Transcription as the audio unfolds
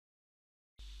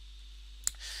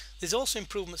There's also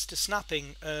improvements to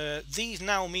snapping. These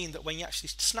now mean that when you actually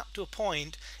snap to a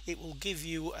point, it will give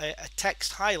you a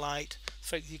text highlight.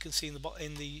 So you can see in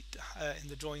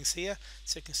the drawings here.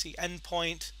 So you can see end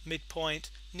point, midpoint,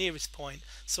 nearest point.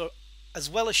 So as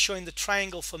well as showing the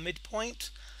triangle for midpoint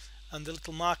and the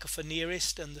little marker for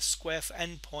nearest and the square for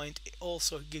end point, it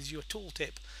also gives you a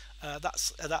tooltip.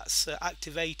 That's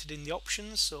activated in the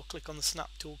options. So click on the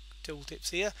snap tooltips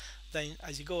here. Then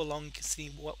as you go along, you can see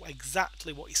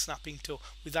exactly what you're snapping to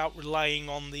without relying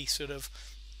on the sort of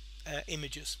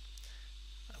images.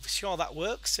 I'm sure that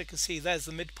works. So you can see there's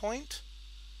the midpoint,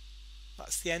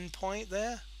 that's the end point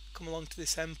there. Come along to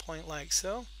this end point like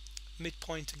so,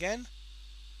 midpoint again,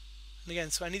 and again,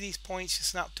 so any of these points you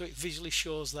snap to, it visually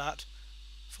shows that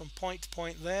from point to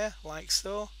point there like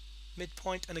so,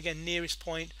 midpoint, and again nearest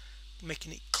point,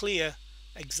 making it clear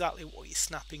exactly what you're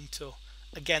snapping to.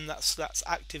 Again, that's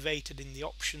activated in the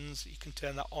options. You can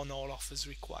turn that on or off as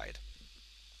required.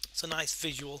 It's a nice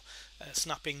visual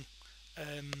snapping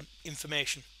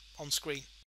information on screen.